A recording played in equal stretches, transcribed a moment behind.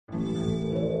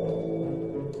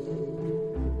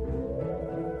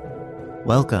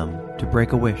Welcome to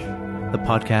Break a Wish, the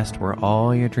podcast where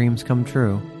all your dreams come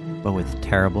true, but with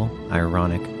terrible,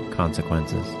 ironic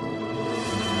consequences.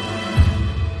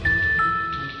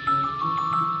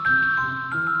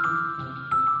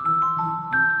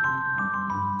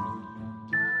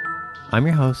 I'm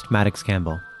your host, Maddox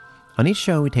Campbell. On each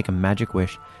show, we take a magic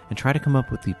wish and try to come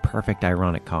up with the perfect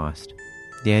ironic cost.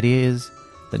 The idea is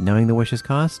that knowing the wish's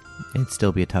cost, it'd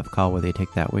still be a tough call whether you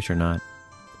take that wish or not.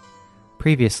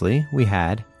 Previously, we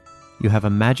had, you have a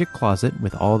magic closet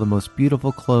with all the most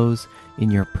beautiful clothes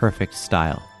in your perfect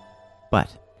style.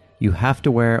 But you have to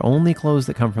wear only clothes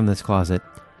that come from this closet,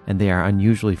 and they are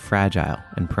unusually fragile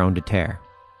and prone to tear.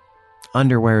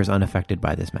 Underwear is unaffected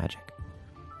by this magic.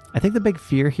 I think the big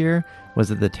fear here was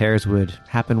that the tears would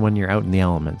happen when you're out in the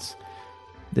elements.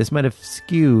 This might have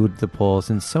skewed the poll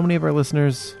since so many of our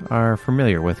listeners are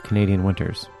familiar with Canadian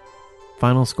winters.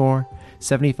 Final score,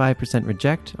 75%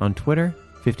 reject on Twitter,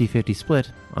 50-50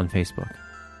 split on Facebook.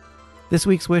 This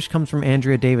week's wish comes from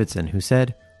Andrea Davidson, who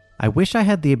said, I wish I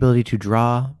had the ability to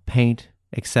draw, paint,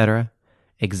 etc.,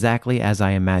 exactly as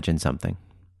I imagine something.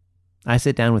 I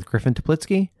sit down with Griffin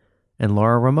Toplitsky and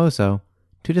Laura Ramoso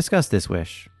to discuss this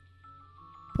wish.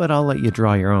 But I'll let you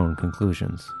draw your own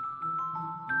conclusions.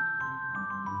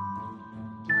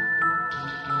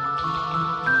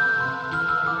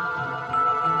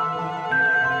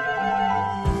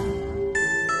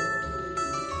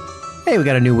 Hey, we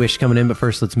got a new wish coming in, but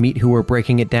first let's meet who we're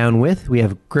breaking it down with. We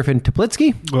have Griffin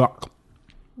Toplitsky,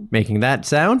 making that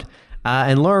sound,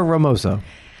 and Laura Ramoso.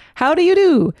 How do you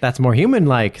do? That's more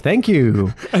human-like. Thank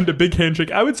you. And a big handshake.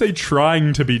 I would say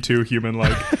trying to be too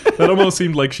human-like. That almost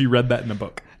seemed like she read that in a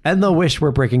book. And the wish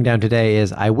we're breaking down today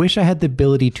is, I wish I had the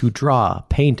ability to draw,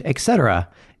 paint, etc.,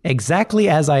 exactly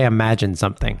as I imagine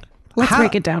something. Let's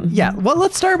break it down. Yeah, well,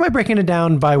 let's start by breaking it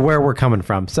down by where we're coming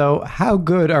from. So how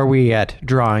good are we at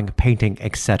drawing, painting,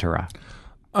 etc.?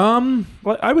 Well,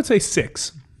 I would say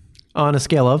 6. On a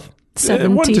scale of? 1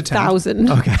 to 10.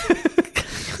 70,000. Okay.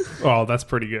 Oh, that's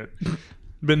pretty good.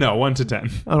 But no, 1 to 10.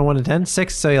 On a 1 to 10?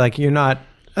 6, so you're not,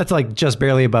 that's like just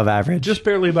barely above average. Just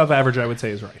barely above average, I would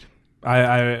say, is right.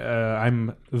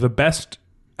 I'm the best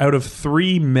out of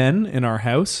 3 men in our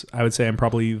house. I would say I'm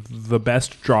probably the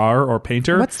best drawer or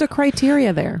painter. What's the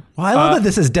criteria there? Well, I love that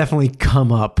this has definitely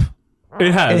come up.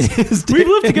 It has. It is We've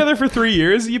lived together for 3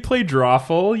 years. You play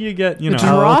drawful. You get,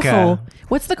 okay.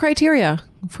 What's the criteria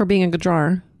for being a good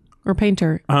drawer or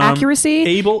painter?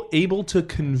 Accuracy? able to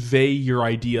convey your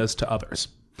ideas to others.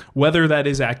 Whether that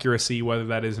is accuracy, whether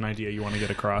that is an idea you want to get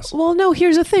across. Well, no,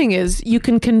 here's the thing is you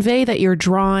can convey that you're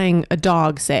drawing a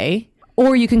dog, say,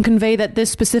 or you can convey that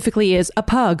this specifically is a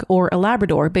pug or a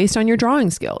Labrador based on your drawing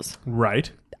skills.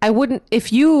 Right. I wouldn't,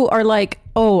 if you are like,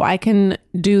 oh, I can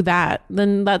do that,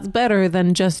 then that's better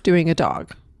than just doing a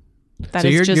dog. So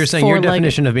you're saying your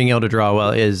definition of being able to draw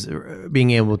well is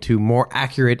being able to more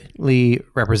accurately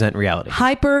represent reality.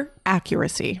 Hyper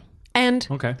accuracy and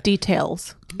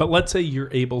details. But let's say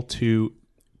you're able to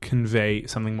convey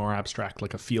something more abstract,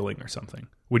 like a feeling or something.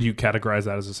 Would you categorize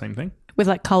that as the same thing? With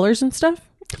like colors and stuff?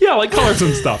 Yeah, like colors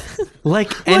and stuff.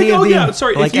 Like any of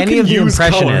the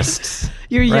Impressionists.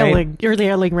 You're right? yelling. You're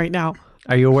yelling right now.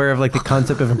 Are you aware of like the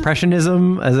concept of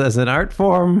Impressionism as an art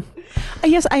form?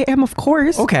 Yes, I am, of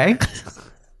course. Okay.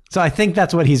 So I think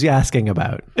that's what he's asking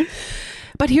about.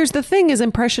 But here's the thing is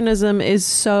Impressionism is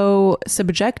so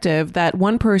subjective that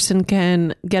one person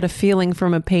can get a feeling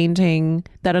from a painting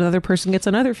that another person gets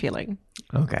another feeling.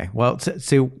 Okay. Well,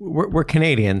 so we're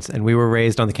Canadians and we were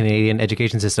raised on the Canadian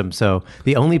education system. So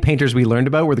the only painters we learned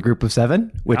about were the group of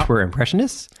 7, which were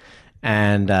Impressionists.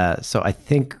 And so I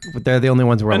think they're the only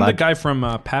ones we're allowed. And the guy from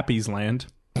Pappy's Land.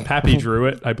 Pappy drew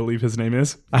it, I believe his name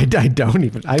is. I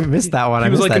missed that one. He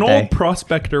was like an old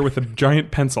prospector with a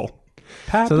giant pencil.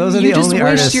 Pappy. So those are the only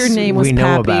artists your name was we know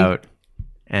Pappy. about.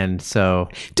 And so...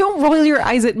 Don't roll your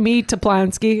eyes at me,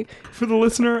 Toplansky. For the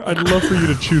listener, I'd love for you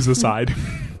to choose a side.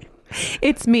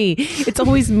 It's me. It's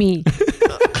always me.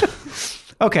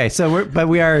 Okay, so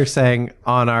we are saying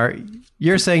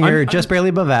you're saying you're just barely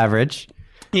above average.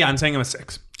 Yeah, I'm saying I'm a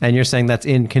 6. And you're saying that's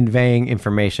in conveying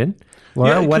information.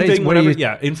 Laura, Yeah, what are you...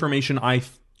 Yeah, information I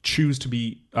choose to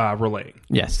be relaying.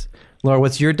 Yes. Laura,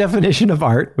 what's your definition of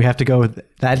art? We have to go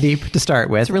that deep to start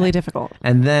with. It's really difficult.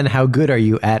 And then how good are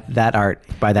you at that art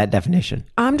by that definition?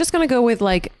 I'm just going to go with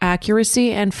like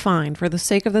accuracy and fine. For the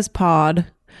sake of this pod,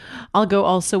 I'll go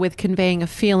also with conveying a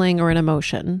feeling or an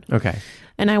emotion. Okay.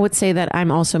 And I would say that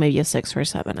I'm also maybe a 6 or a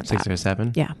 7 at 6 that. or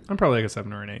 7? Yeah. I'm probably like a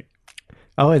 7 or an 8.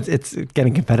 Oh, it's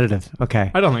getting competitive.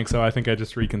 Okay. I don't think so. I think I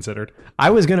just reconsidered. I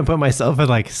was going to put myself at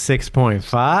like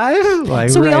 6.5, like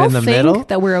So we right all in the think middle.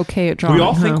 that we're okay at drawing. We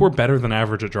all think huh? we're better than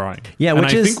average at drawing. Yeah, and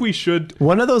which I is- think we should.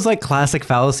 One of those like classic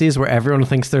fallacies where everyone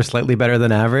thinks they're slightly better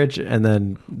than average, and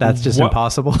then that's just What-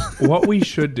 impossible. What we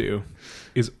should do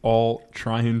is all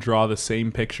try and draw the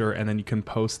same picture, and then you can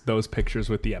post those pictures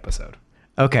with the episode.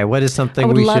 Okay, what is something I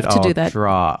would we love should to all do that.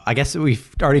 draw? I guess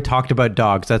we've already talked about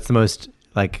dogs. That's the most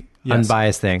like Yes.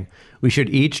 unbiased thing. We should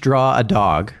each draw a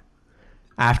dog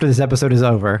after this episode is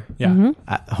over. Yeah.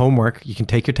 Mm-hmm. Homework. You can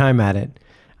take your time at it.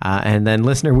 And then,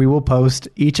 listener, we will post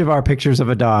each of our pictures of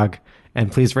a dog,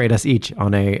 and please rate us each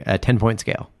on a 10-point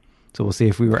scale. So we'll see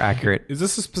if we were accurate. Is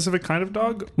this a specific kind of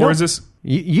dog? No. Or is this...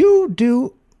 You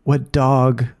do what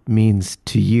dog means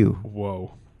to you.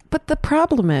 Whoa. But the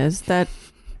problem is that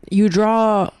you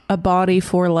draw a body,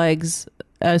 4 legs,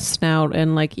 a snout,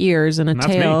 and like ears and a And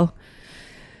that's tail.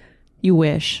 You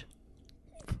wish.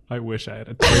 I wish I had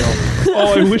a tail.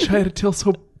 Oh, I wish I had a tail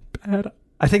so bad.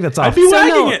 I think that's I'd off. be So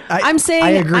wagging no, it. I'm saying, I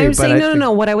agree, I'm but saying, I no.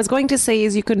 think- What I was going to say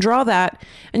is you can draw that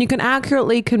and you can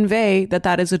accurately convey that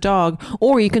that is a dog,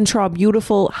 or you can draw a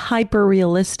beautiful, hyper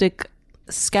realistic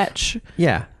sketch.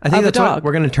 Yeah, I think Of a that's what dog.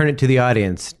 we're going to turn it to the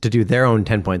audience to do their own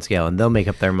 10-point scale, and they'll make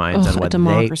up their minds on Ugh, a what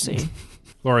democracy.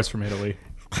 Laura's from Italy.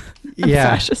 Yeah,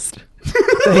 Fascist.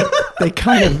 they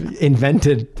kind of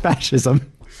invented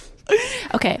fascism.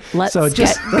 Okay, let's So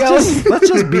get going. let's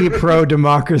just be pro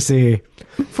democracy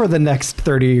for the next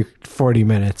 30, 40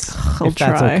 minutes, I'll if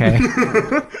that's try.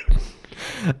 okay.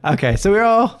 Okay, so we're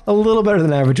all a little better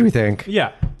than average, we think.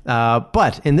 Yeah.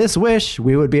 But in this wish,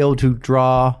 we would be able to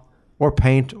draw or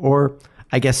paint or,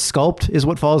 I guess, sculpt is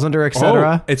what falls under,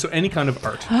 etc. Oh, it's any kind of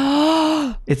art.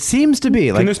 It seems to be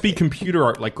Can like, this be computer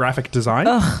art, like graphic design?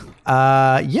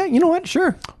 yeah, you know what?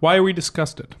 Sure. Why are we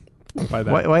disgusted by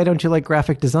that? Why don't you like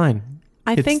graphic design?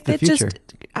 I It's think the that future.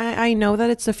 I know that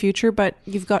it's the future, but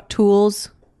you've got tools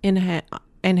in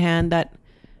hand that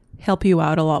help you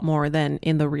out a lot more than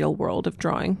in the real world of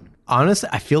drawing. Honestly,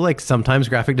 I feel like sometimes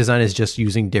graphic design is just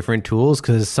using different tools,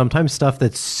 because sometimes stuff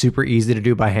that's super easy to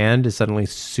do by hand is suddenly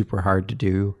super hard to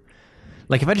do.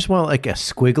 Like if I just want like a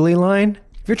squiggly line,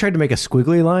 if you're trying to make a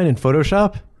squiggly line in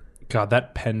Photoshop, God,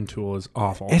 that pen tool is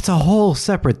awful. it's a whole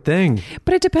separate thing.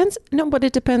 But it depends. No, but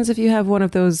it depends if you have one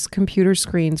of those computer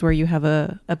screens where you have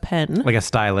a pen, Like a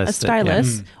stylus. a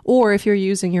stylus, or if you're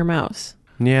using your mouse.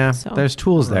 Yeah, So- there's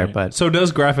tools there, Right. but So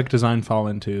does graphic design fall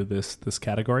into this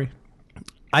category?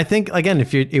 I think again,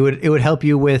 if it would help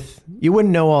you with, you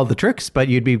wouldn't know all the tricks, but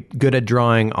you'd be good at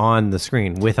drawing on the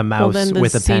screen with a mouse, Well, then the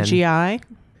with a pen. CGI.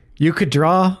 You could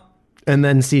draw and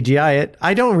then CGI it.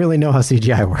 I don't really know how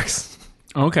CGI works.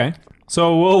 Okay.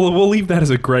 So we'll leave that as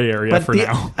a gray area for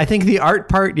now. I think the art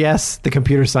part, yes. The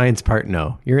computer science part,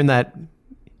 no. You're in that.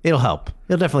 It'll help.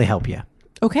 It'll definitely help you.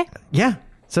 Okay. Yeah.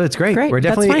 So it's great. Great, We're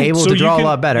that's definitely fine. able So to you draw can- a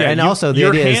lot better. yeah, And you- also the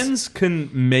your idea is, hands can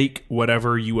make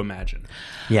whatever you imagine.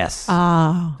 yes.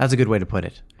 Ah. That's a good way to put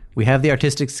it. We have the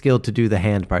artistic skill to do the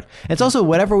hand part. It's also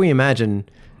whatever we imagine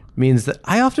means that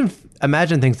I often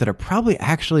imagine things that are probably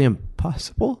actually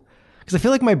impossible, because I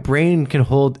feel like my brain can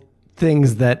hold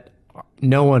things that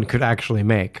no one could actually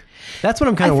make. That's what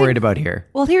I'm kind I of think- worried about here.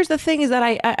 Well, here's the thing: is that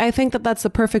I think that that's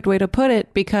the perfect way to put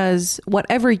it, because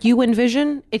whatever you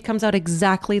envision, it comes out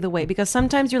exactly the way. Because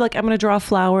sometimes you're like, I'm going to draw a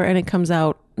flower, and it comes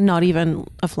out not even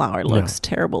a flower. It looks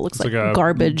terrible. It looks like a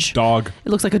garbage. dog. It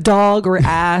looks like a dog or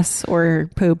ass or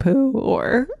poo poo,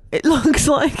 or it looks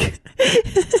like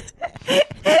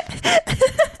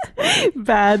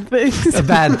bad things.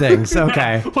 Bad things.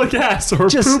 Okay. Like ass or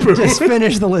Just poo-poo. just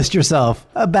finish the list yourself.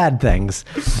 Bad things.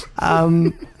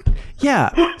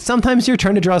 Yeah. Sometimes you're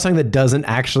trying to draw something that doesn't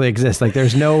actually exist. Like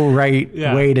there's no right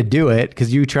Yeah. way to do it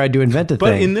because you tried to invent a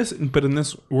But thing. in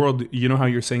this world, you know how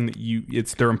you're saying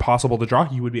that they're impossible to draw.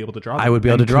 You would be able to draw them. I would be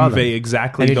able to and draw convey them.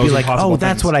 exactly and you'd those be like, impossible oh,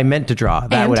 that's things. what I meant to draw.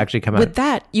 That And would actually come out. With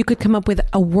that, you could come up with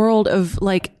a world of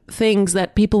like things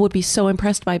that people would be so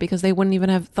impressed by because they wouldn't even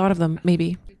have thought of them.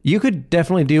 Maybe. You could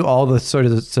definitely do all the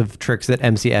sorts of tricks that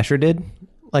MC Escher did.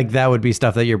 Like that would be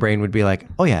stuff that your brain would be like,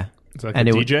 oh yeah. It's like And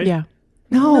a it would- DJ. Yeah.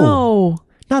 No.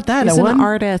 Not that He's one. an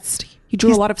artist. He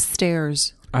drew a lot of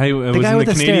stairs. I was guy in with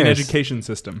the the Canadian stairs. education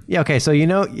system. Yeah, okay, so you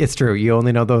know it's true. You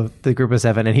only know the group of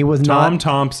seven, and he was Tom not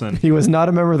Thompson, he was not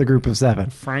a member of the group of seven.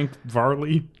 Frank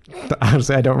Varley.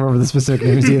 Honestly, I don't remember the specific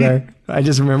names either. I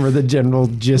just remember the general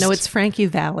gist. No, it's Frankie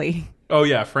Valley. Oh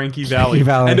yeah, Frankie Valley. Frankie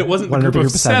Valley. And it wasn't the One of group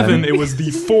of the seven. It was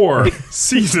the 4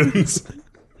 seasons.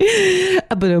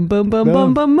 Boom, boom, boom,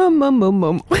 boom, boom, boom, boom, boom,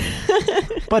 boom.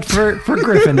 But for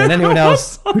Griffin and anyone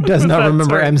else who does not That's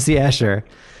remember right. MC Escher,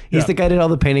 he's Yeah. the guy that did all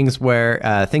the paintings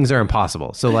where things are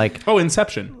impossible. So like Oh,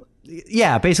 Inception.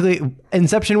 Yeah, basically,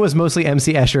 Inception was mostly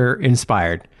MC Escher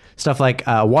inspired. Stuff like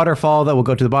a waterfall that will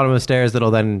go to the bottom of the stairs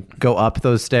that'll then go up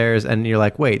those stairs, and you're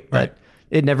like, wait, Right.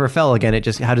 it never fell again. It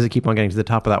just, how does it keep on getting to the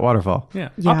top of that waterfall? Yeah.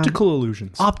 Yeah. Optical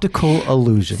illusions. Optical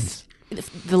illusions.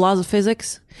 The laws of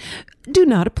physics do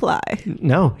not apply.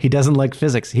 No, he doesn't like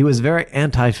physics. He was very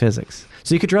anti-physics.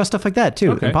 So you could draw stuff like that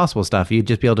too, Okay. impossible stuff. You'd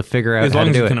just be able to figure out as how long to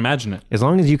as do you it. can imagine it. As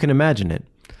long as you can imagine it.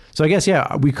 So I guess,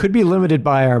 yeah, we could be limited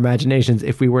by our imaginations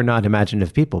if we were not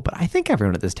imaginative people. But I think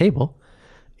everyone at this table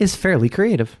is fairly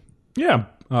creative. Yeah.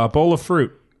 A bowl of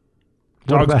fruit.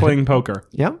 What Dogs about playing poker.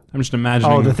 Yeah. I'm just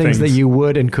imagining Oh, the things that you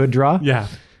would and could draw? Yeah.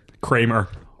 Kramer.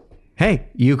 Hey,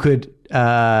 you could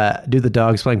do the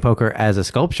dogs playing poker as a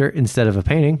sculpture instead of a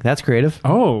painting. That's creative.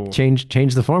 Oh. Change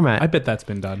the format. I bet that's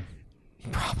been done.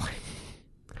 Probably.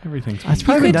 Everything's It's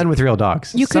probably been could- done with real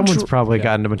dogs. you could Someone's probably Yeah.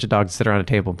 gotten a bunch of dogs to sit around a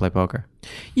table and play poker.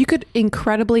 You could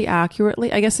incredibly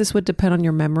accurately, I guess this would depend on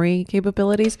your memory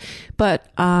capabilities, but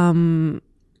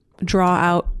draw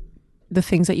out the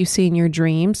things that you see in your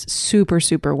dreams super,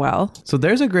 super well. So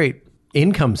there's a great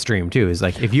income stream too. Is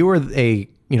like if you were a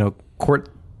court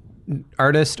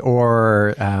artist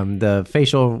or the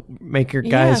facial maker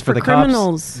guys for the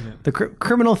criminals. cops, the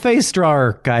criminal face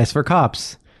drawer guys for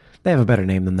cops. They have a better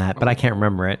name than that, but I can't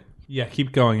remember it. Yeah,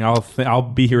 keep going. I'll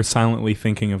be here silently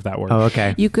thinking of that word. Oh,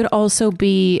 okay. You could also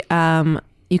be,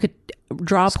 you could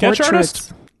draw Sketch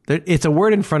portraits. artist? It's a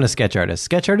word in front of sketch artist.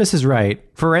 Sketch artist is right.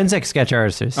 Forensic sketch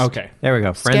artist. Okay. There we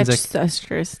go. Sketch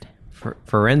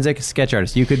Forensic sketch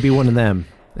artist. You could be one of them,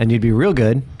 and you'd be real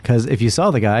good because if you saw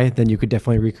the guy, then you could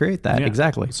definitely recreate that. Yeah.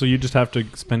 Exactly. So you just have to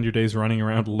spend your days running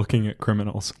around looking at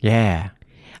criminals. Yeah.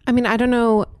 I mean, I don't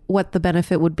know what the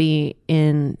benefit would be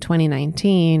in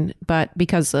 2019, but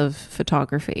because of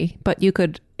photography, but you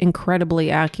could incredibly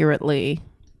accurately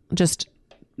just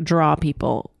draw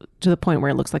people to the point where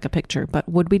it looks like a picture. But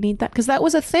would we need that? Because that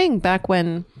was a thing back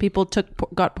when people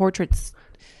got portraits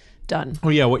done. Oh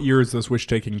yeah, what year is this wish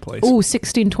taking place? Ooh,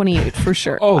 1628 for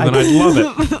sure. Oh, then I'd love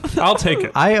it. I'll take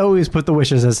it. I always put the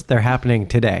wishes as they're happening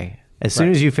today. As soon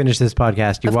Right. as you finish this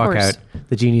podcast, you Of walk course. out.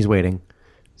 The genie's waiting.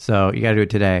 So you got to do it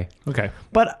today. Okay.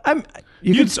 But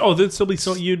You'd there'd still be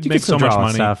so you'd you make could still so much draw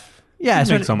money. stuff. Yeah, You'd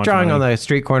so make so much drawing money. on the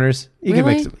street corners. You could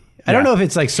Really? make. I don't Yeah. know if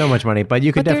it's like so much money, but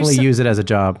you could But there's definitely use it as a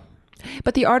job.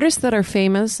 But the artists that are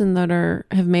famous and that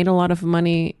have made a lot of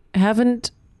money haven't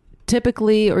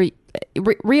typically, or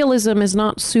realism is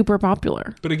not super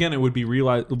popular. But again, it would be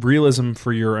realism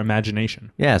for your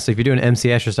imagination. Yeah, so if you're doing MC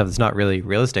Escher stuff that's not really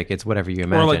realistic, it's whatever you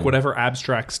imagine. Or like whatever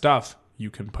abstract stuff,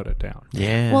 you can put it down.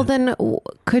 Yeah. Well, then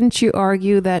couldn't you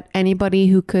argue that anybody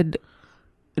who could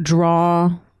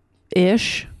draw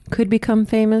ish could become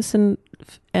famous and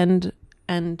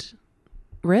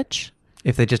rich?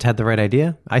 if they just had the right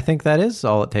idea, I think that is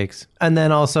all it takes. And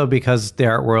then also because the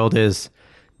art world is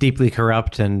deeply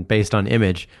corrupt and based on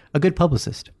image, a good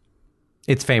publicist.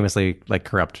 It's famously like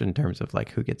corrupt in terms of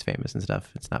like who gets famous and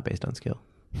stuff. It's not based on skill.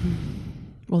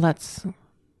 Well, that's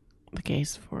the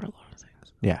case for a lot of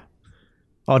things. Yeah.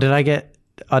 Oh, did I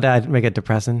make it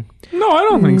depressing? No, I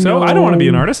don't think so. I don't want to be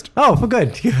an artist. Oh, well,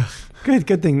 good.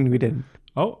 Good thing we didn't.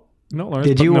 Oh, no, Lawrence.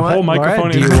 Did you putting the want whole microphone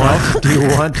Laura, in your mouth? do you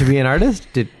want to be an artist?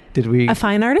 Did we? A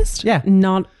fine artist? Yeah.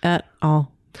 Not at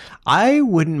all. I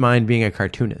wouldn't mind being a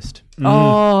cartoonist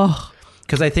Oh,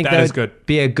 because I think That that is would good.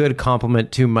 be a good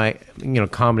compliment to my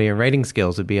comedy and writing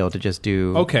skills. Would be able to just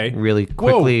do really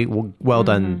quickly, well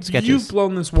done sketches. You've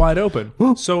blown this wide open.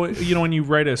 So, when you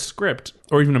write a script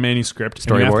or even a manuscript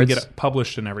and you have to Storyboards. get it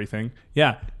published and everything.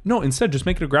 Yeah. No, instead, just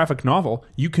make it a graphic novel.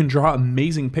 You can draw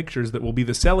amazing pictures that will be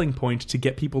the selling point to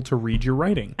get people to read your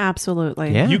writing.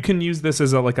 absolutely. Yeah. You can use this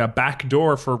as a back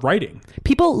door for writing.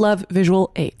 People love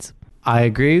visual aids. I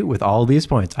agree with all these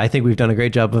points. I think we've done a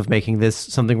great job of making this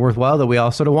something worthwhile that we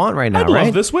all sort of want right now, I'd right?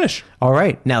 love this wish. All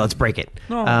right, now let's break it.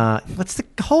 No. What's the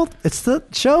whole? It's the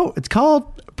show. It's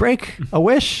called Break a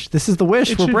Wish. This is the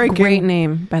wish we're should- breaking. Great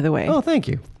name, by the way, Oh, thank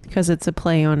you. because it's a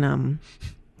play on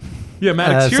Yeah,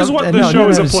 Maddox, here's some- what no, the no, show no,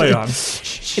 is a no, play on.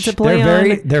 It's a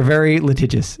play They're very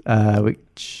litigious.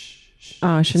 Oh,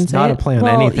 I shouldn't It's say not it. a play on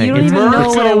Well, anything. You don't It's even know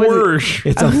what I was. Merc-a-wersh.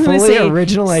 It's I a was gonna fully say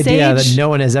original idea that sage no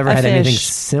one has ever a had anything fish.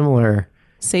 similar.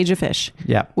 Sage a fish,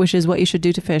 Yeah, which is what you should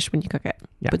do to fish when you cook it.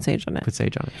 Yeah. Put sage on it. put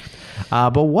sage on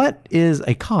it. But what is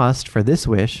a cost for this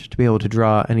wish to be able to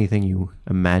draw anything you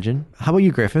imagine? How about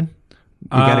you, Griffin? You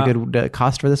got a good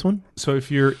cost for this one? So if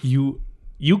you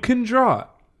can draw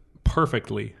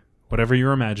perfectly whatever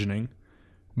you're imagining,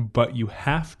 but you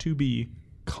have to be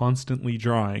constantly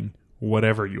drawing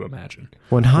whatever you imagine.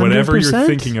 100%? Whatever you're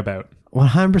thinking about.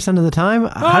 100% of the time?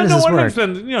 How does this work?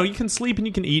 100%. You can sleep and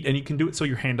you can eat and you can do it so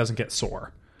your hand doesn't get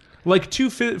sore. Like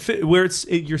where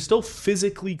you're still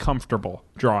physically comfortable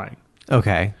drawing.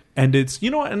 Okay. And it's, you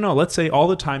know what? No, let's say all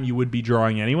the time you would be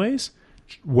drawing anyways.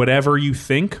 Whatever you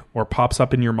think or pops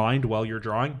up in your mind while you're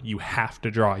drawing, you have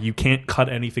to draw. You can't cut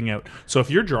anything out. So if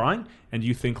you're drawing and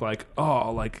you think like,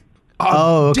 okay.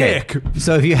 dick.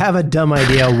 So if you have a dumb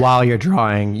idea while you're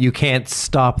drawing, you can't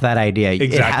stop that idea.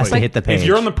 Exactly. It has to hit the page. If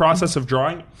you're in the process of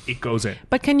drawing, it goes in.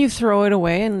 But can you throw it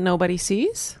away and nobody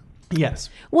sees? Yes.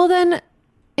 Well, then,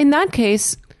 in that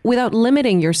case, without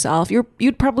limiting yourself,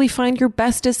 you'd probably find your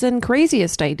bestest and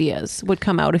craziest ideas would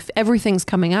come out if everything's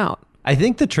coming out. I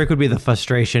think the trick would be the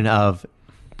frustration of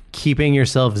keeping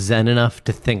yourself zen enough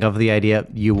to think of the idea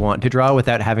you want to draw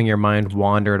without having your mind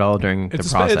wander at all during the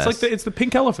process. It's like it's the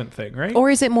pink elephant thing, right?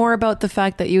 Or is it more about the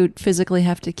fact that you physically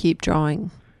have to keep drawing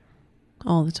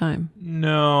all the time?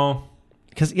 No.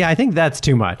 Because, I think that's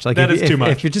too much. Like, that is too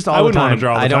much. If you're just I all the wouldn't want time, to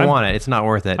draw all the I don't time. want it. It's not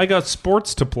worth it. I got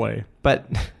sports to play. But,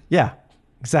 yeah,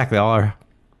 exactly. All our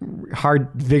hard,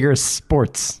 vigorous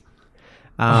sports.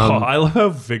 I love how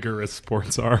vigorous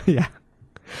sports are. Yeah.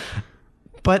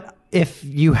 But if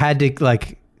you had to,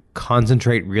 like,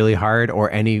 concentrate really hard,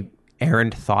 or any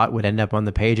errant thought would end up on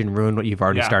the page and ruin what you've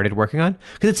already started working on,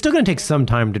 because it's still going to take some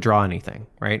time to draw anything,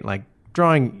 right? Like,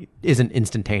 drawing isn't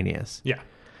instantaneous. Yeah.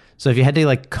 So if you had to,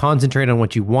 like, concentrate on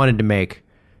what you wanted to make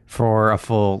for a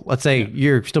full, let's say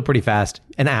you're still pretty fast,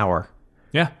 an hour.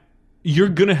 Yeah. You're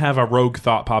going to have a rogue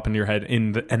thought pop into your head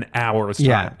in an hour's time.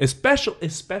 Yeah.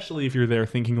 Especially if you're there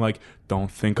thinking like,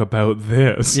 don't think about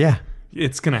this. Yeah.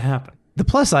 It's going to happen. The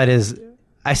plus side is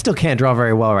I still can't draw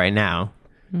very well right now.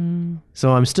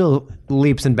 So I'm still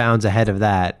leaps and bounds ahead of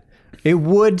that. It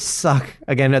would suck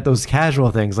again at those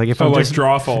casual things. Like if I'm like just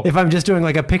Drawful. If I'm just doing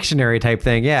like a Pictionary type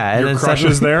thing. Yeah. And Your then crush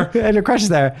is there? And your crush is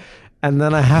there. And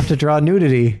then I have to draw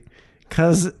nudity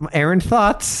because errant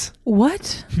thoughts.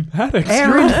 What? Maddox,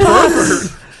 Errant you're a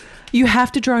thoughts. You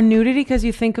have to draw nudity because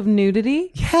you think of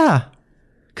nudity? Yeah.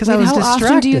 Because Wait, I was how distracted.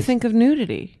 often do you think of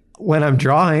nudity? When I'm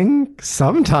drawing,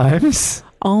 sometimes.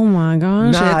 Oh my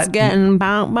gosh, Not- it's getting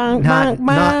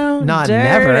not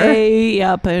dirty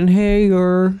up in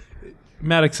here.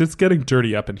 Maddox, it's getting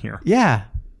dirty up in here. Yeah.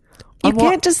 You Well,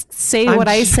 can't just say I'm what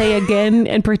I sh- say again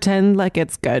and pretend like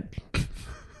it's good.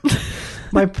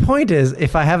 My point is,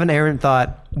 if I have an errant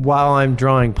thought while I'm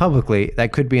drawing publicly,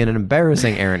 that could be an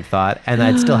embarrassing errant thought, and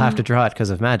I'd still have to draw it because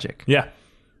of magic. Yeah.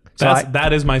 So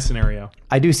That is my scenario.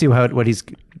 I do see what he's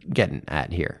getting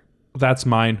at here. That's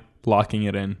mine, locking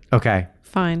it in. Okay.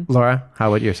 Fine. Laura, how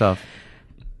about yourself?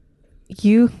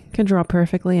 You can draw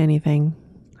perfectly anything,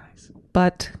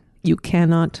 but you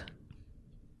cannot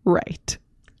write.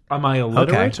 Am I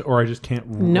illiterate or I just can't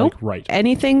Nope. write?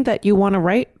 Anything that you want to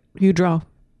write, you draw.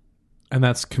 And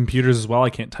that's computers as well. I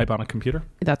can't type on a computer.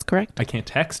 That's correct. I can't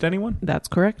text anyone. That's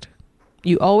correct.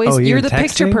 You always, Oh, you're you're the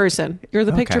picture texting? person. You're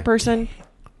the picture Okay. person.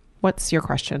 What's your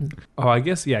question? Oh, I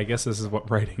guess this is what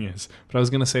writing is. But I was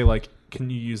going to say, like, can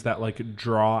you use that, like,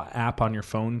 draw app on your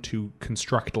phone to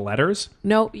construct letters?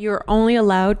 No, you're only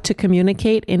allowed to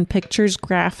communicate in pictures,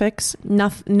 graphics,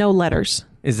 no letters.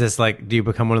 Is this like, do you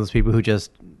become one of those people who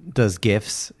just does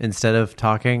GIFs instead of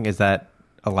talking? Is that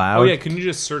allowed? Oh, yeah. Can you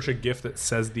just search a GIF that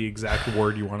says the exact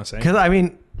word you want to say? Because, I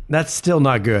mean, that's still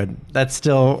not good. That's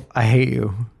still, I hate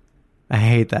you. I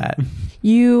hate that.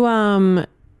 You, I'm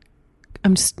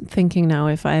just thinking now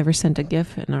if I ever sent a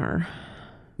GIF in our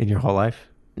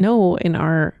In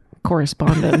our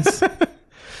correspondence.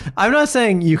 I'm not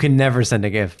saying you can never send a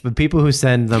GIF, but people who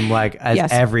send them like as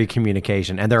Yes. every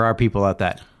communication, and there are people out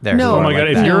there. No. who Oh are my like God,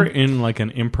 if that. you're in like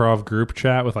an improv group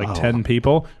chat with like 10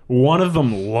 people, one of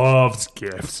them loves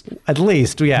GIFs. At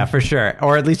least, yeah, for sure.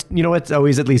 Or at least, you know, it's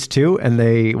always at least two, and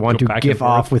they want Go to back and GIF forth.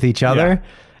 off with each other. Yeah.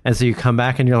 And so you come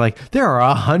back and you're like, there are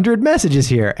 100 messages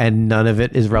here, and none of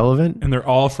it is relevant. And they're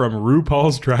all from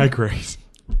RuPaul's Drag Race.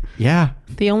 Yeah.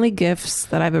 The only GIFs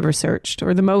that I've ever searched,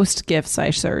 or the most GIFs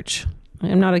I search,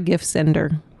 I'm not a GIF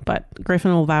sender, but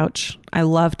Griffin will vouch. I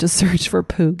love to search for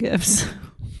poo GIFs.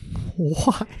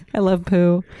 Why? I love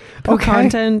poo. Poo Okay.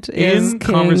 content is In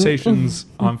king. conversations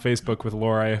on Facebook with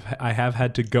Laura, I have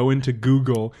had to go into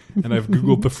Google and I've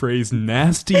Googled the phrase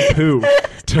nasty poo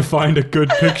to find a good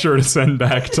picture to send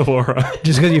back to Laura.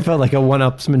 Just because you felt like a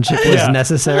one-upsmanship was Yeah.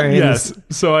 necessary. in this-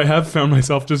 Yes. So I have found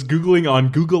myself just Googling on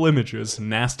Google Images,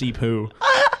 nasty poo.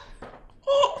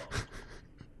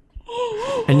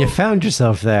 And you found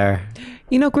yourself there.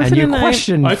 You know, And Griffin you and,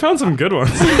 questioned. I found some good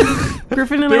ones.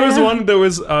 Griffin and There I was have- one that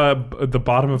was the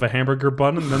bottom of a hamburger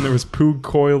bun, and then there was poo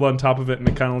coiled on top of it, and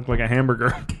it kind of looked like a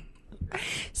hamburger.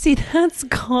 See, that's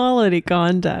quality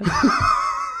content.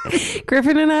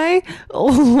 Griffin and I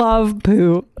love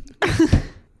poo.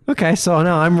 Okay, so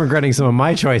now I'm regretting some of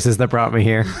my choices that brought me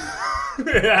here.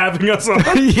 Having us on.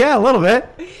 Yeah, a little bit.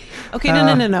 Okay,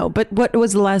 no. But what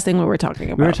was the last thing we were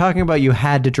talking about? We were talking about you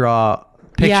had to draw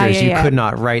pictures. You could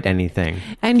not write anything.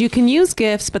 And you can use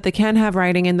GIFs, but they can't have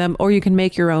writing in them, or you can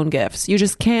make your own GIFs. You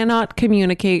just cannot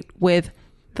communicate with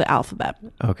the alphabet.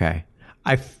 Okay.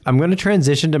 I'm going to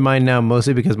transition to mine now,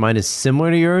 mostly because mine is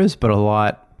similar to yours, but a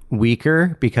lot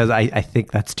weaker, because I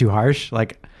think that's too harsh.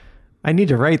 Like, I need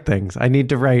to write things. I need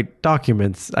to write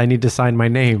documents. I need to sign my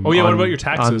name. Oh, yeah, what about your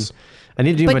taxes? I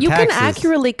need to do my But you taxes. can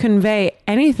accurately convey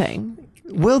anything.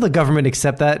 Will the government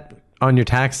accept that on your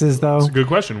taxes, though? That's a good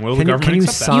question. Will the Can you- government can you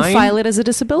accept sign- that? You file it as a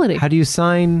disability. How do you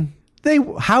sign?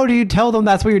 How do you tell them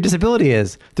that's what your disability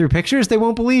is? Through pictures? They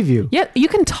won't believe you. Yeah, you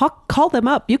can call them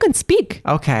up. You can speak.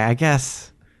 Okay, I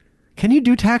guess. Can you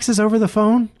do taxes over the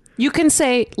phone? You can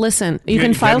say, listen, you Yeah,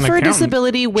 can get file an for a accountant.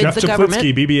 disability with Jeff the Teplitsky,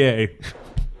 government. BBA.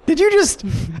 Did you just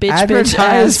bitch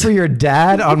advertise ass. for your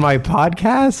dad on my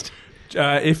podcast?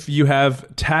 If you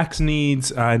have tax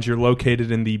needs and you're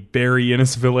located in the Barrie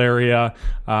Innisfil area,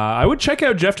 I would check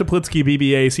out Jeff Teplitsky,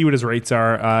 BBA, see what his rates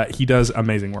are. He does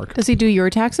amazing work. Does he do your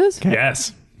taxes?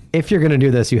 Yes. If you're going to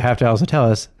do this, you have to also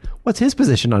tell us what's his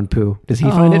position on poo. Does he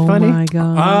find it funny? Oh my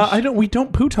gosh. We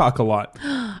don't poo talk a lot.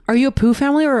 Are you a poo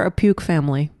family or a puke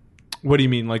family? What do you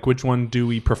mean? Like, which one do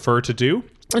we prefer to do?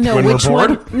 No, When we're which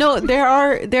one? bored? No, there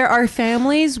are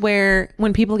families where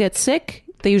when people get sick,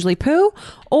 they usually poo,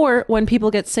 or when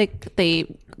people get sick, they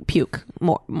puke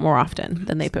more often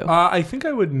than they poo. I think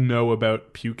I would know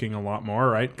about puking a lot more,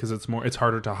 right? Because it's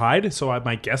harder to hide. So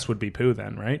my guess would be poo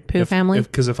then, right? Poo family?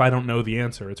 Because if I don't know the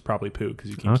answer, it's probably poo because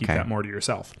you can keep Okay. that more to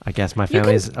yourself. I guess my can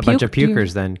family's a bunch of puke,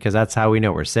 pukers then, because that's how we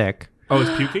know we're sick. Oh,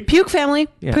 it's puking? Puke family,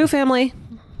 Yeah. poo family.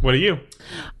 What are you?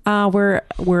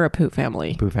 We're a poo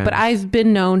family. Poo family. But I've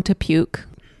been known to puke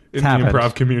In happened. the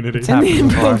improv community. It's happened in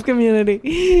the before. improv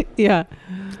community. Yeah.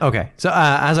 Okay, so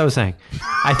as I was saying,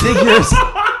 I think yours...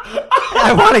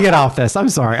 I want to get off this. I'm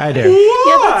sorry, I do.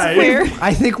 Yeah, that's fair.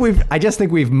 I just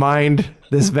think we've mined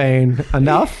this vein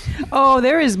enough. Oh,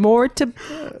 there is more to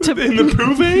In the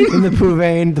poo vein? In the poo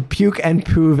vein, the puke and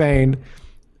poo vein.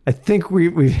 I think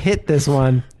we've hit this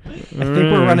one. I think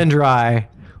we're running dry.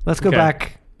 Let's go Okay.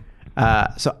 back.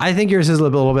 So I think yours is a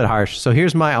little bit harsh. So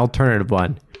here's my alternative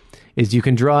one: is you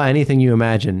can draw anything you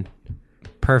imagine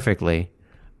perfectly,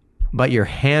 but your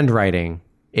handwriting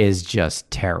is just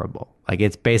terrible. Like,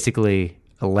 it's basically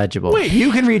illegible. Wait.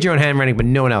 You can read your own handwriting, but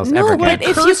no one else No, ever but can.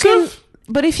 if you can, Cursive?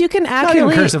 but if you can Not even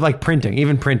accurately, cursive, like printing,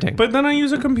 even printing. But then I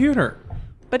use a computer.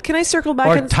 but can I circle back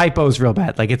or and typos real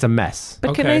bad. Like, it's a mess.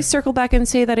 But can Okay. I circle back and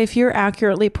say that if you're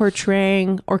accurately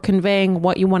portraying or conveying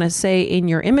what you want to say in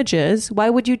your images, why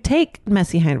would you take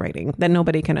messy handwriting that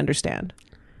nobody can understand?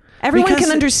 Everyone Because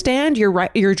can understand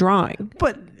your drawing.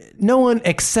 But no one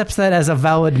accepts that as a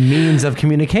valid means of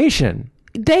communication.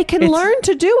 They can It's- learn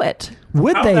to do it.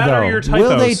 Would How they, bad though? are your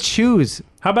Will they typos? choose?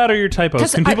 How bad are your typos?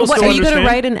 Because Can people what, still are you going understand?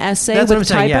 to write an essay That's with what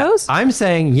I'm saying. Yeah. typos? I'm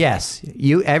saying yes.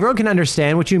 Everyone can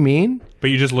understand what you mean, But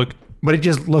you just look... but it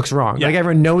just looks wrong. Yeah. Like,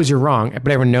 everyone knows you're wrong,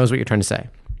 but everyone knows what you're trying to say.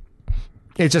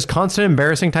 It's just constant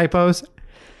embarrassing typos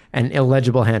and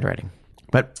illegible handwriting.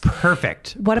 But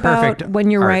perfect. What about perfect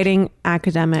when you're art. writing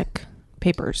academic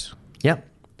papers? Yep.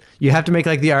 You have to make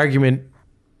like the argument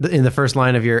in the first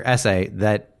line of your essay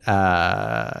that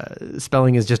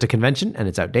spelling is just a convention and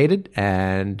it's outdated,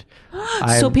 and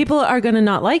So people are going to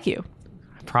not like you.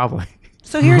 probably.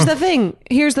 So here's the thing.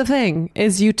 Here's the thing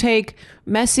is you take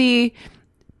messy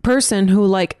person who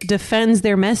like defends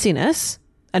their messiness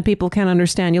and people can't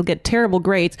understand, you'll get terrible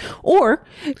grades, or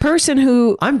person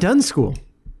who I'm done school.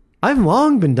 I've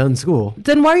long been done school.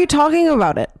 then why are you talking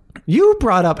about it? You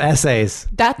brought up essays.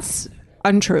 That's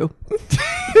untrue.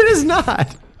 It is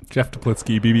not. Jeff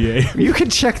Teplitsky, BBA. You can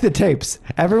check the tapes.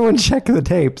 Everyone check the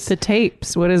tapes. The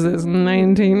tapes. What is this?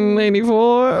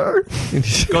 1984.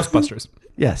 Ghostbusters.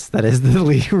 Yes, that is the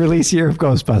release year of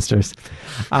Ghostbusters.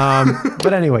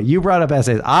 But anyway, you brought up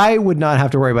essays. I would not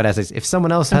have to worry about essays. If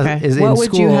someone else Okay. is What in would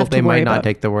you school, have to they worry might not about?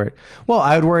 take the word. Well,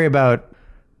 I would worry about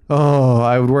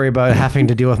having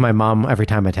to deal with my mom every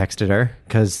time I texted her,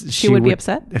 because she would be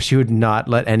upset? She would not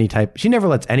let she never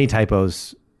lets any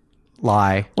typos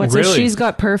lie. What? Really? So she's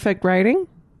got perfect writing.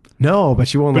 No, but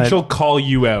she won't But let. she'll call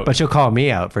you out. But she'll call me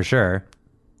out for sure.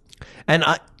 And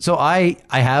I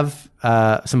have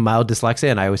some mild dyslexia,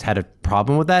 and I always had a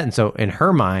problem with that. And so in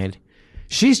her mind,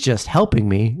 she's just helping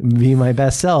me be my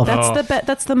best self.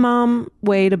 That's the mom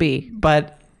way to be.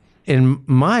 But in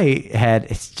my head,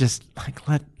 it's just like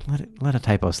let a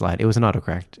typo slide. It was an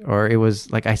autocorrect, or it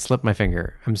was like I slipped my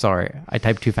finger. I'm sorry, I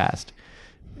typed too fast.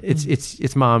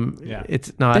 It's mom. Yeah.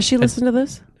 It's not. Does she listen to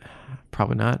this?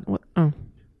 Probably not. What? Oh.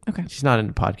 Okay. She's not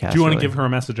into podcasts. Do you want to really. give her a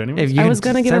message anyway? If you I could was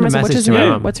going to give her send a message. What's to her my name?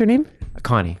 mom. What's her name?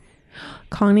 Connie.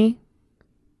 Connie.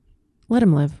 Let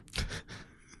him live.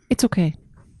 It's okay.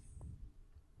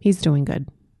 He's doing good.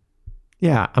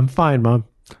 Yeah, I'm fine, Mom.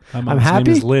 My I'm mom's happy.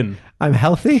 name is Lynn. I'm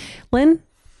healthy. Lynn,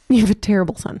 you have a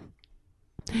terrible son.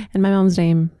 And my mom's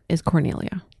name is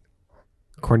Cornelia.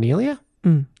 Cornelia?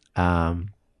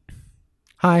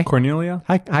 Hi. Cornelia.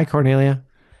 Hi, Cornelia.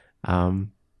 My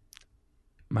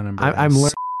number. I'm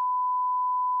is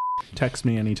text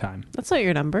me anytime. That's not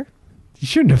your number. You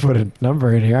shouldn't have put a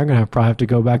number in here. I'm gonna probably have to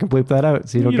go back and bleep that out.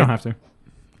 So You you don't have to.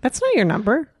 That's not your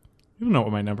number. You don't know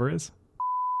what my number is.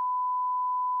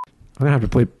 I'm gonna have to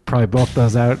bleep probably both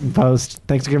those out and post.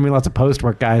 Thanks for giving me lots of post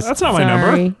work, guys. That's not my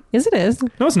number. Yes, it is.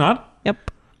 No, it's not.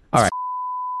 Yep. I'm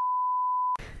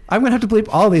gonna have to bleep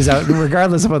all these out,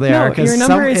 regardless of what they No, are, because your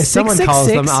number is if someone calls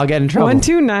them, I'll get in trouble.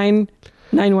 129-911.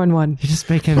 You're just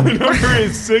making My number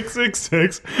is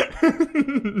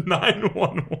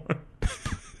 666-911.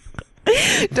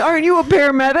 Aren't you a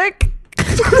paramedic?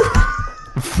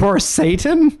 for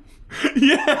Satan.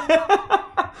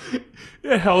 Yeah.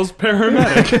 Yeah, hell's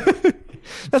paramedic.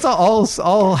 That's all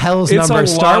hell's It's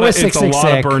numbers a start lot with of, it's a lot of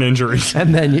 666, burn injuries.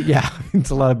 and then it's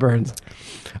a lot of burns.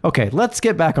 Okay, let's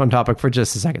get back on topic for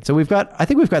just a second. So I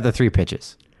think we've got the 3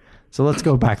 pitches. So let's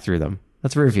go back through them.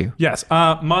 Let's review. Yes.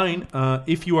 Mine,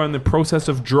 if you are in the process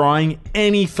of drawing,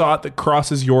 any thought that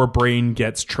crosses your brain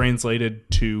gets translated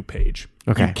to page.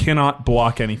 Okay. You cannot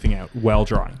block anything out while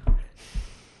drawing.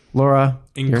 Laura,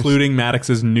 Including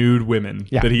Maddox's nude women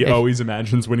Yeah. that he always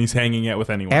imagines when he's hanging out with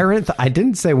anyone. errant. I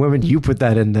didn't say women. You put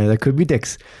that in there. There could be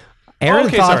dicks. Errant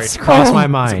okay, thoughts sorry. cross my Is it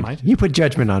mind. mine? You put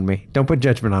judgment on me. Don't put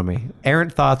judgment on me.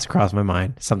 Errant thoughts cross my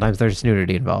mind. Sometimes there's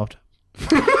nudity involved.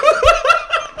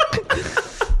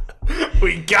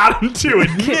 We got him to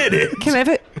admit it.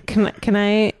 Can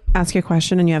I ask you a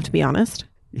question and you have to be honest?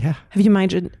 Yeah. Have you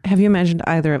imagined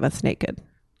either of us naked?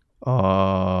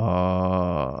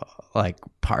 Like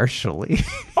partially.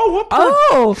 Oh, what part?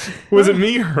 Oh, Was it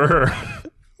me or her?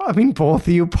 I mean, both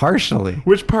of you partially.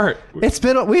 Which part?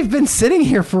 We've been sitting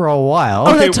here for a while.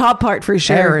 oh, Okay, the top part for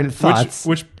sure. Errant thoughts.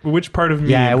 Which part of me?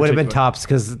 Yeah, in it would have been particular? tops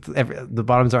because the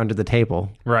bottoms are under the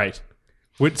table. Right.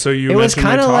 So you It was mentioned my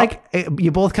kind of top? like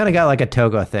you both kind of got like a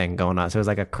toga thing going on. So it was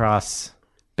like a cross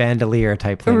bandolier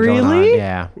type thing going Really? on.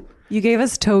 Yeah. You gave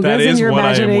us togas That in is your what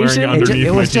I am wearing imagination. underneath.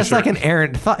 It my was just t-shirt. like an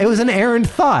errant thought. It was an errant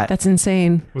thought. That's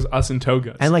insane. It was us in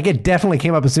togas. And like it definitely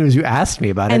came up as soon as you asked me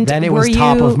about it. And Then it were was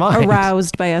top you of mind.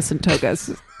 aroused by us in togas?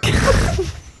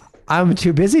 I'm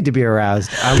too busy to be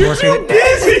aroused. I'm working.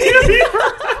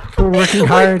 We're working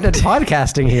hard at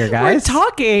podcasting here, We're guys.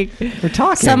 talking. We're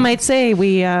talking. Some might say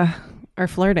we are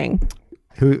flirting.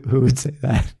 Who would say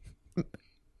that?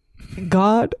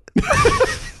 God.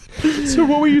 So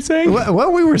what were you saying?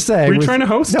 What we were saying? Were you was- trying to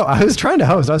host? No, I was trying to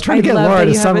host. I was trying to get love Laura that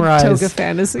to you have a summarize toga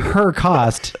fantasy. her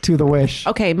cost to the wish.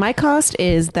 Okay, my cost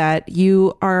is that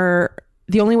you are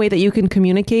the only way that you can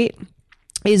communicate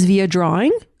is via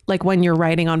drawing, like when you're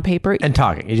writing on paper. And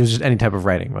talking. It was just any type of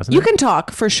writing, wasn't You it? can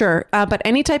talk for sure, but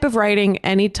any type of writing,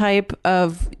 any type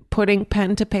of putting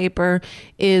pen to paper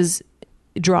is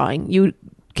drawing. You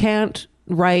can't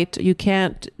write, you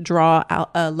can't draw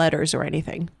letters or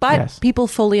anything, but Yes. people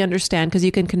fully understand because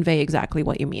you can convey exactly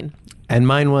what you mean. And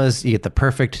mine was you get the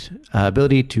perfect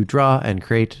ability to draw and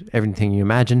create everything you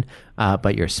imagine,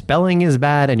 but your spelling is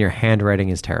bad and your handwriting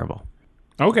is terrible.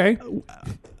 Okay.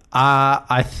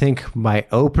 I think my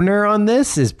opener on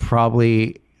this is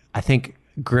probably, I think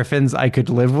Griffins I could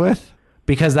live with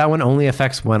because that one only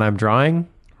affects when I'm drawing.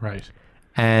 Right.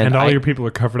 And, And all your people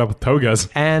are covered up with togas.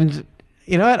 And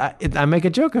you know what? I make a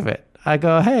joke of it. I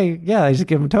go, hey, yeah, I just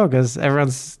give them togas.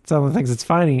 Everyone's someone thinks it's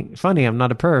funny. I'm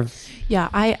not a perv. Yeah,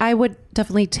 I would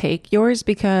definitely take yours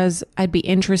because I'd be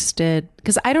interested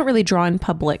because I don't really draw in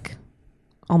public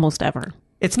almost ever.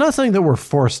 It's not something that we're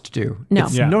forced to do. No.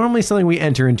 It's Yeah. normally something we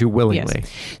enter into willingly.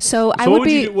 Yes. So I So would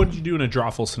what did you do in a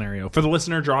drawful scenario? For the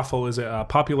listener, drawful is a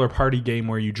popular party game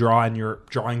where you draw and your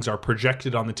drawings are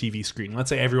projected on the TV screen. Let's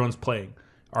say everyone's playing.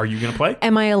 Are you going to play?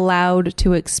 Am I allowed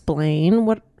to explain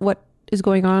what is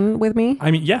going on with me?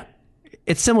 I mean, yeah.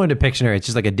 It's similar to Pictionary. It's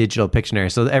just like a digital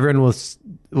Pictionary. So everyone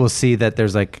will see that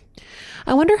there's like,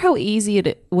 I wonder how easy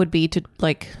it would be to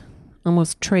like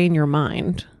almost train your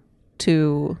mind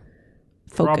to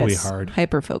focus. Probably hard.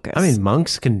 Hyper focus. I mean,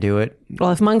 monks can do it.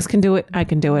 well, if monks can do it, I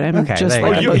can do it. I'm Okay, just there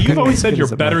you like go. You've always said Good you're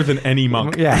as a better monk. than any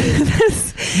monk. Yeah.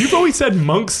 You've always said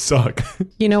monks suck.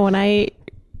 you know when I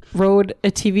wrote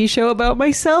a TV show about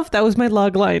myself, that was my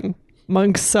log line.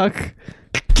 Monks suck.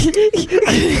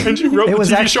 And she wrote It the was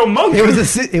TV show Monk. It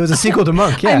was a sequel to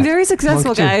Monk. Yeah, I'm very successful,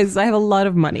 Monk too. guys. I have a lot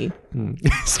of money.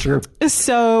 It's true.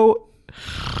 So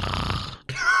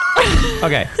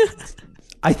Okay,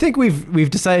 I think we've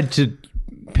decided to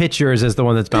pitch yours as the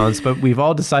one that's balanced, but we've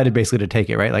all decided basically to take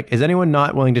it, right? Like, is anyone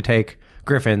not willing to take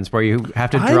Griffin's, where you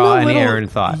have to draw any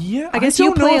errand thought? Yeah, I guess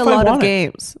you play a lot of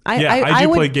games. I do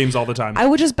would, play games all the time. I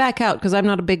would just back out because I'm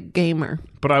not a big gamer.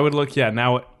 But I would look,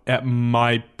 now at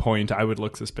my point, I would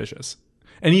look suspicious.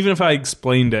 And even if I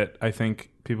explained it, I think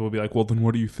people would be like, well, then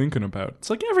what are you thinking about? It's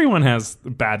like everyone has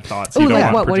bad thoughts. Ooh, You don't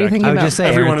like want what? What are you project. thinking I would about? just say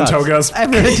Everyone in errand thoughts. togas.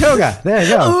 Everyone in toga. There you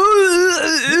go.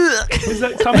 Is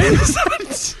that coming?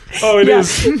 Oh, it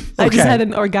is. I just Okay. had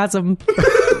an orgasm.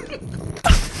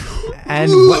 And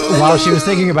while she was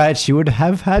thinking about it, she would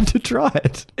have had to draw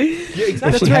it. Yeah, If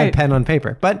exactly. she right. had pen on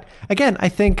paper. But again, I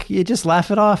think you just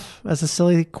laugh it off as a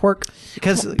silly quirk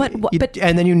because, But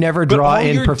and then you never But draw all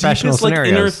in your professional deepest, like, inner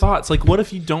scenarios. thoughts. Like, what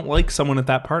if you don't like someone at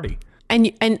that party?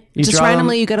 And just draw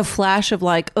randomly them- you get a flash of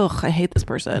like, ugh, I hate this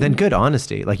person. Then good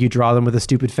honesty. Like you draw them with a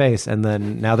stupid face, and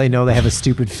then now they know they have a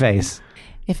stupid face.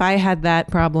 If I had that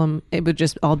problem, it would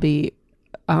just all be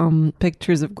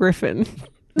pictures of Griffin.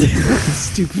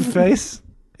 Stupid face.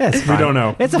 Yeah, it's fine. We don't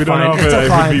know. It's a We don't fine. know if It's it a would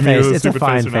fine be me face. with a It's a stupid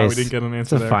fine face or not. We face. didn't get an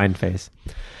It's answer a there. fine face.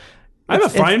 I have a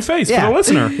fine face Yeah. for the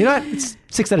listener. You know what? It's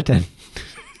 6 out of 10.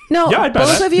 No, Yeah, I'd buy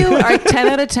both that. of you are 10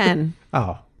 out of 10. Oh, What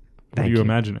are thank you you.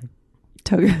 imagining?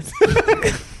 Togas.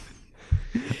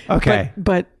 Okay.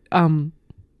 But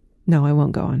no, I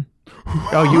won't go on.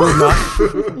 Oh, you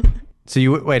would not. So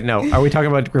you would wait. No, are we talking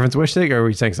about Griffin's wish thing, or are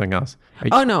we saying something else?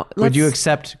 Oh no, Would you let's-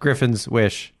 accept Griffin's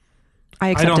wish? I I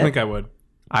accept don't it. think I would.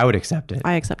 I would accept it.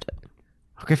 I accept it.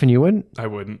 Griffin, you wouldn't? I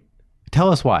wouldn't.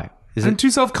 Tell us why. Is I'm it too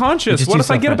self-conscious. Just What too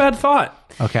if I get a bad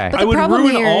thought? okay? But I the would problem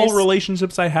ruin here all is-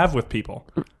 relationships I have with people.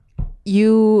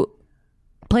 You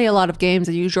play a lot of games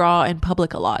and you draw in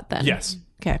public a lot then. Yes.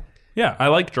 Okay. Yeah, I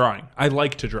like drawing. I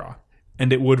like to draw.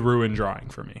 And it would ruin drawing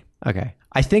for me. Okay.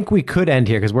 I think we could end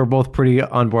here because we're both pretty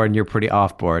on board and you're pretty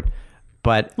off board.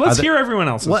 But Let's hear everyone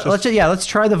else's. let's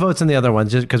try the votes on the other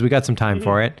ones just because we got some time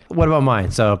for it. What about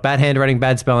mine? So bad handwriting,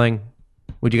 bad spelling.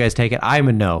 Would you guys take it? I'm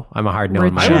a no. I'm a hard no on I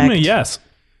mine. would Checked. a yes.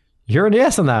 You're a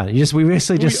yes on that. We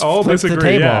basically just all flipped the disagree,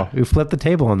 table. yeah. We flipped the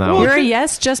table on that Well, one. You're a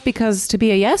yes just because to be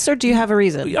a yes, or do you have a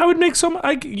reason? I would make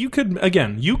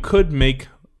you could make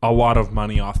a lot of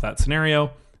money off that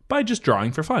scenario by just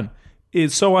drawing for fun.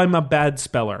 So I'm a bad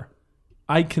speller.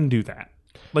 I can do that.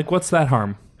 Like, what's that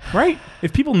harm? Right?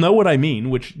 If people know what I mean,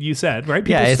 which you said, right?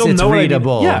 People Yeah, it's still know what I mean.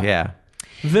 readable. Yeah.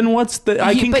 Then what's the...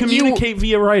 I can but you- communicate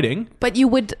via writing. But you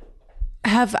would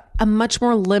have a much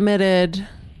more limited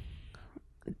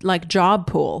like job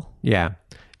pool. Yeah.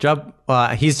 Job.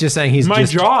 He's just saying he's My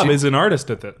just job is an artist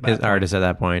at that. his artist at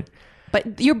that point.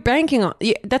 But you're banking on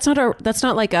that's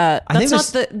not like a I think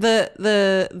that's not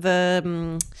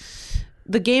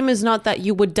the game is not that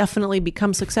you would definitely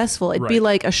become successful. It'd be Right.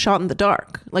 like a shot in the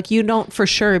dark. Like you don't for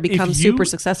sure become super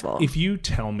successful. If you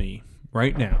tell me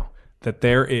right now that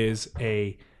there is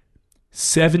a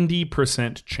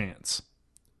 70% chance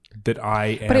that I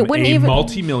am it wouldn't a even-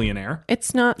 multimillionaire,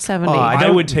 It's not 70. Oh, I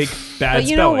would take bad but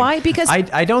you know spelling. why? Because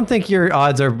I don't think your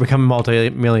odds are becoming a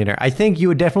multi-millionaire. I think you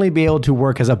would definitely be able to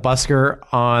work as a busker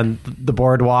on the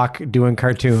boardwalk doing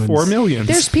cartoons. 4 million.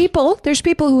 there's people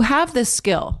who have this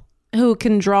skill who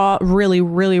can draw really,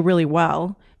 really, really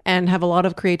well and have a lot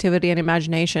of creativity and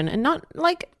imagination and not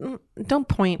like don't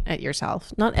point at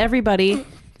yourself. Not everybody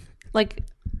like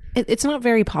it's not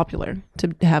very popular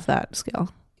to have that skill.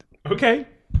 Okay.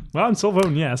 Well, I'm still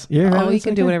voting yes. Yeah, Oh, you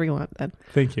can do whatever you want then.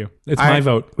 Thank you. It's All my right,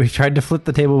 vote. We've tried to flip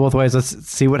the table both ways. Let's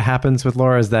see what happens with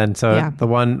Laura's then. So Yeah. the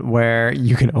one where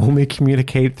you can only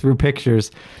communicate through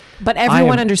pictures. But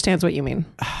everyone am- understands what you mean.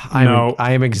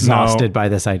 I am exhausted by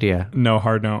this idea. No,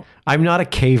 hard no. I'm not a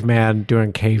caveman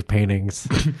doing cave paintings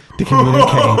to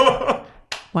communicate.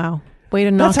 Wow. Way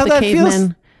to knock how the that feels.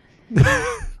 cavemen.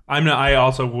 I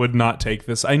also would not take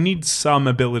this. I need some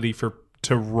ability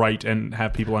to write and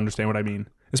have people understand what I mean.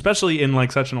 Especially in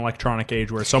like such an electronic age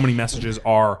where so many messages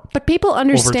are. But people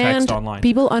understand. text online.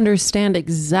 People understand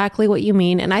exactly what you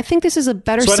mean, and I think this is a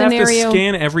better So I'd have scenario. to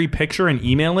scan every picture and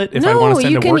email it if I no, want to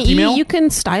send you a can work email. you can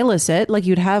stylus it like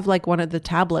you'd have like one of the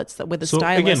tablets that with a So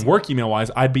stylus. again, work email wise,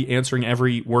 I'd be answering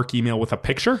every work email with a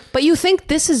picture. But you think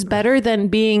this is better than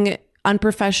being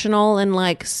unprofessional and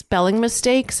like spelling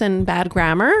mistakes and bad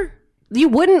grammar? You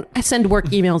wouldn't send work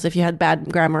emails if you had bad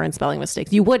grammar and spelling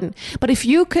mistakes. You wouldn't. But if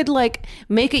you could like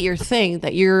make it your thing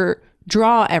that you're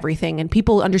draw everything and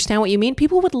people understand what you mean,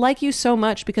 people would like you so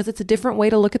much because it's a different way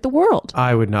to look at the world.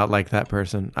 I would not like that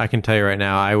person. I can tell you right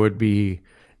now, I would be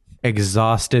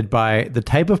exhausted by the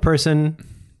type of person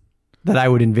that I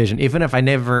would envision, even if I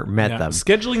never met them.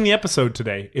 Scheduling the episode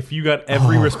today, if you got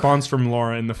every response from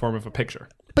Laura in the form of a picture.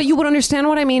 But you would understand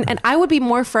what I mean. And I would be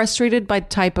more frustrated by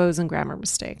typos and grammar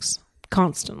mistakes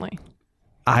constantly.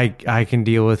 I can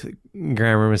deal with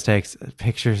grammar mistakes.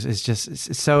 Pictures is just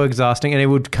it's so exhausting, and it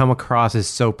would come across as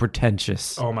so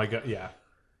pretentious. Oh my God, yeah.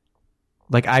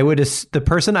 Like the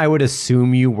person I would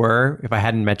assume you were if I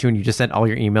hadn't met you and you just sent all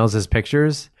your emails as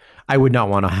pictures, I would not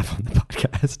want to have on the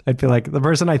podcast. I'd be like, the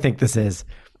person I think this is.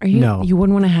 No. You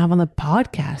wouldn't want to have on the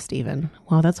podcast even.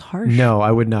 Wow, that's harsh. No, I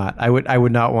would not. I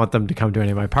would not want them to come to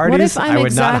any of my parties. I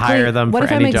would not hire them for any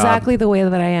job. What if I'm exactly the way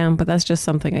that I am, but that's just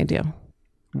something I do?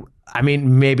 I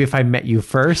mean, maybe if I met you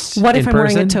first. What if I'm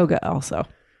person, wearing a toga also?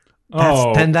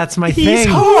 Then that's my thing. He's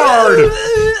hard.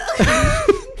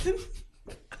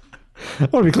 I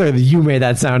want to be clear that you made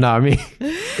that sound, not me.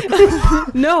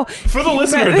 No. For the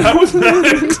listener, that was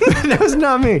Maddox. That was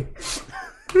not me.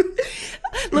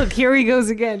 Look, here he goes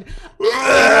again.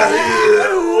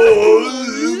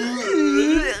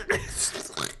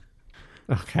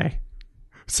 Okay.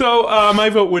 So my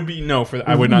vote would be no for that.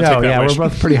 I would not take that yeah, wish. we're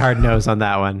both pretty hard nose on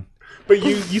that one. But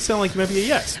you sound like maybe a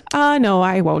yes. No,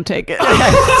 I won't take it.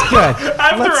 It's good.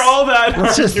 After all that,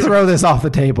 Let's just throw this off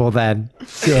the table then.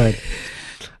 Good.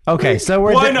 Okay, so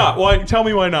we're... Why not? Why? Tell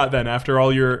me why not then, after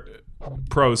all your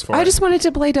pros for it. I just wanted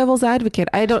to play devil's advocate.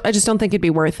 I just don't think it'd be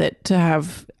worth it to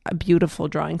have a beautiful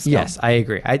drawing skill. Yes, I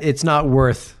agree. It's not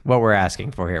worth what we're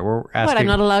asking for here. We're asking... But I'm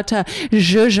not allowed to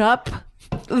zhuzh up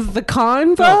the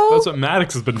convo? No, that's what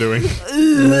Maddox has been doing.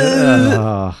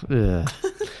 Ugh.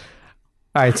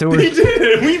 All right, so we're... He did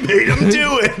it. We made him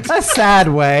do it. A sad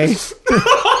way.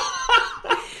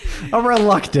 A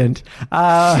reluctant.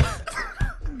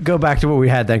 Go back to what we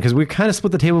had then, because we kind of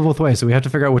split the table both ways, so we have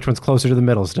to figure out which one's closer to the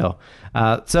middle still.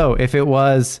 So if it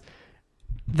was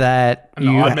that... An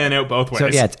odd man out both ways. So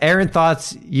yeah, it's Aaron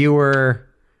thoughts, you were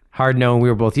hard no, we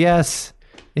were both yes.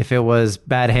 If it was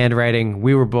bad handwriting,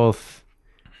 we were both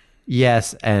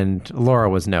yes, and Laura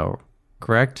was no.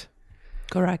 Correct?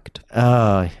 Correct.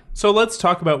 So let's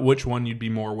talk about which one you'd be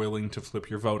more willing to flip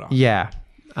your vote on. Yeah.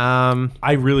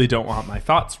 I really don't want my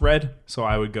thoughts read, so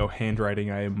I would go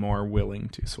handwriting. I am more willing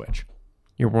to switch.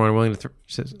 You're more willing to...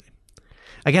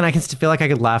 Again, I can still feel like I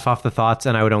could laugh off the thoughts,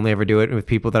 and I would only ever do it with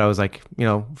people that I was like,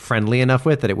 friendly enough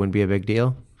with that it wouldn't be a big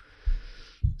deal.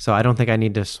 So I don't think I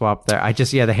need to swap there.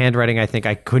 The handwriting, I think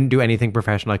I couldn't do anything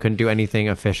professional. I couldn't do anything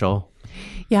official.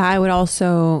 Yeah, I would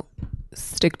also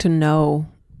stick to no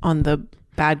on the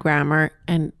bad grammar,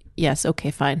 and yes,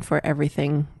 okay, fine for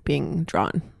everything being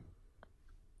drawn.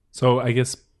 So I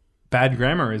guess bad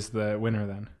grammar is the winner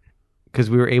then. Because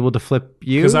we were able to flip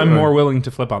you? Because I'm more willing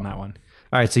to flip on that one.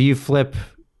 All right, so you flip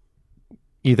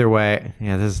either way.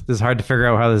 Yeah, this is hard to figure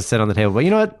out how this is set on the table. But you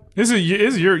know what?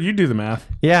 You do the math.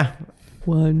 Yeah.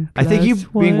 I think you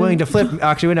being willing to flip...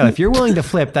 Actually, no. If you're willing to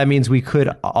flip, that means we could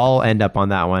all end up on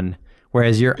that one.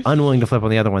 Whereas you're unwilling to flip on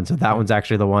the other one. So that one's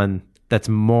actually the one that's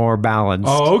more balanced.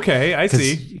 Oh, okay. I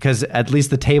see. Because at least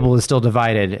the table is still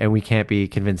divided and we can't be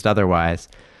convinced otherwise.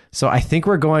 So I think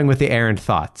we're going with the errant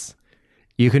thoughts.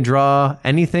 You can draw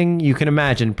anything you can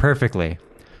imagine perfectly.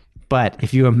 But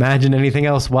if you imagine anything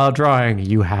else while drawing,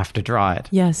 you have to draw it.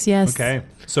 Yes. Okay.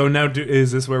 So now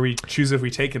is this where we choose if we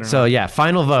take it or not? So yeah,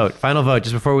 final vote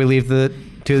just before we leave to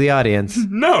the audience.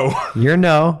 No. You're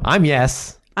no. I'm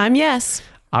yes. I'm yes.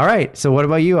 All right. So what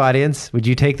about you, audience? Would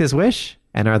you take this wish?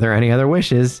 And are there any other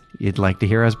wishes you'd like to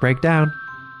hear us break down?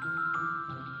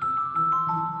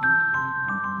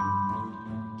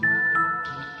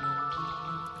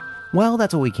 Well,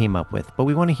 that's what we came up with, but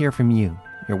we want to hear from you.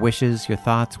 Your wishes, your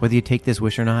thoughts, whether you take this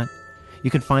wish or not. You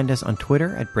can find us on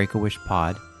Twitter at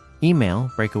BreakAWishPod,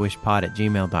 email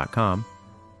breakawishpod@gmail.com,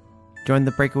 join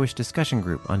the Break-A-Wish discussion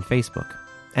group on Facebook,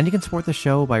 and you can support the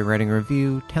show by writing a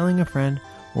review, telling a friend,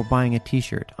 or buying a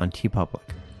t-shirt on TeePublic.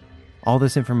 All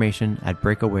this information at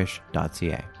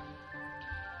breakawish.ca.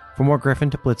 For more Griffin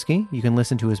Toplitsky, you can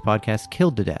listen to his podcast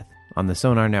Killed to Death on the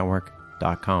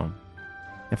sonarnetwork.com.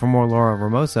 And for more Laura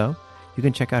Ramoso, you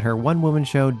can check out her one-woman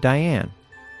show, Diane,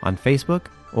 on Facebook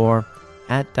or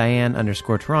at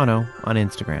Diane_Toronto on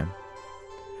Instagram.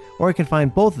 Or you can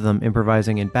find both of them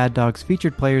improvising in Bad Dog's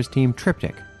featured players team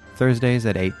Triptych, Thursdays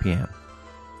at 8 p.m.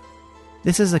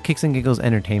 This is a Kicks and Giggles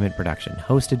entertainment production,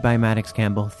 hosted by Maddox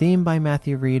Campbell, themed by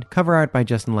Matthew Reed, cover art by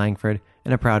Justin Langford,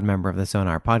 and a proud member of the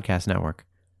Sonar Podcast Network.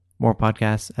 More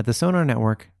podcasts at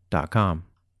thesonarnetwork.com.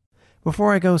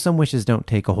 Before I go, some wishes don't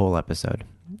take a whole episode.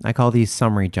 I call these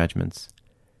summary judgments.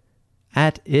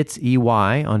 At It's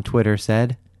EY on Twitter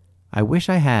said, I wish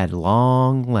I had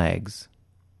long legs.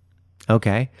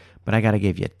 Okay, but I gotta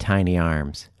give you tiny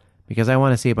arms. Because I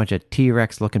want to see a bunch of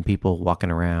T-Rex looking people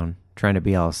walking around, trying to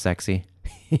be all sexy.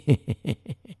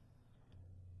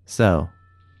 So,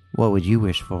 what would you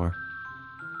wish for?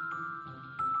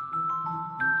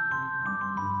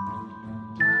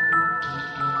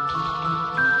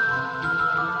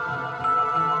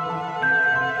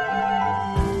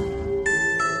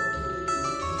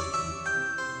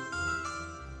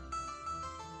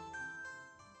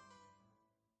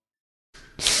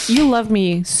 You love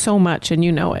me so much and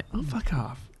you know it. Oh, fuck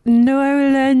off. No, I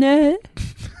will not.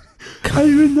 I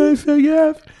will not fuck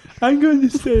off. I'm going to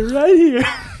stay right here.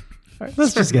 All right,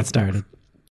 let's just get started.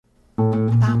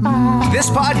 This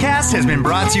podcast has been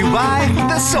brought to you by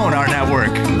the Sonar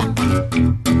Network.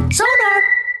 Sonar!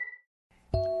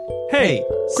 Hey,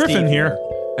 Griffin Steve here.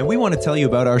 And we want to tell you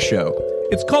about our show.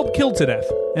 It's called Killed to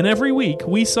Death, and every week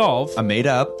we solve A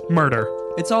made-up. murder.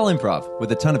 It's all improv, with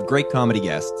a ton of great comedy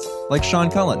guests, like Sean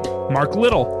Cullen, Mark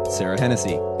Little, Sarah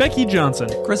Hennessy, Becky Johnson,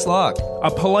 Chris Locke, a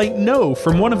polite no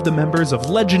from one of the members of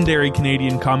legendary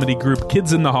Canadian comedy group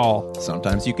Kids in the Hall,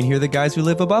 sometimes you can hear the guys who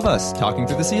live above us talking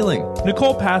through the ceiling.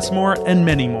 Nicole Passmore, and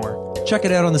many more. Check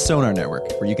it out on the Sonar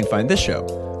Network, where you can find this show,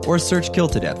 or search Kill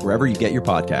to Death wherever you get your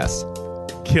podcasts.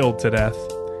 Killed to Death.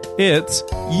 It's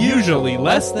usually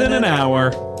less than an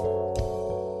hour.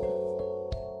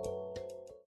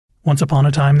 Once upon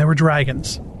a time, there were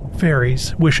dragons,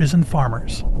 fairies, wishes, and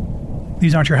farmers.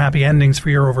 These aren't your happy endings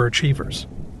for your overachievers,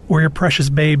 or your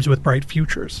precious babes with bright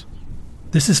futures.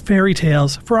 This is Fairy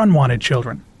Tales for Unwanted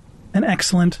Children, an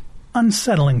excellent,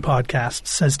 unsettling podcast,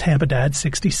 says Tampa Dad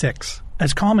 66.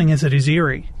 As calming as it is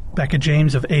eerie, Becca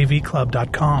James of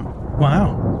avclub.com.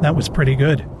 Wow, that was pretty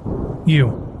good.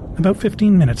 You, about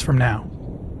 15 minutes from now.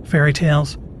 Fairy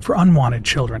Tales for Unwanted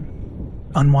Children.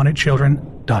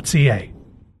 unwantedchildren.ca.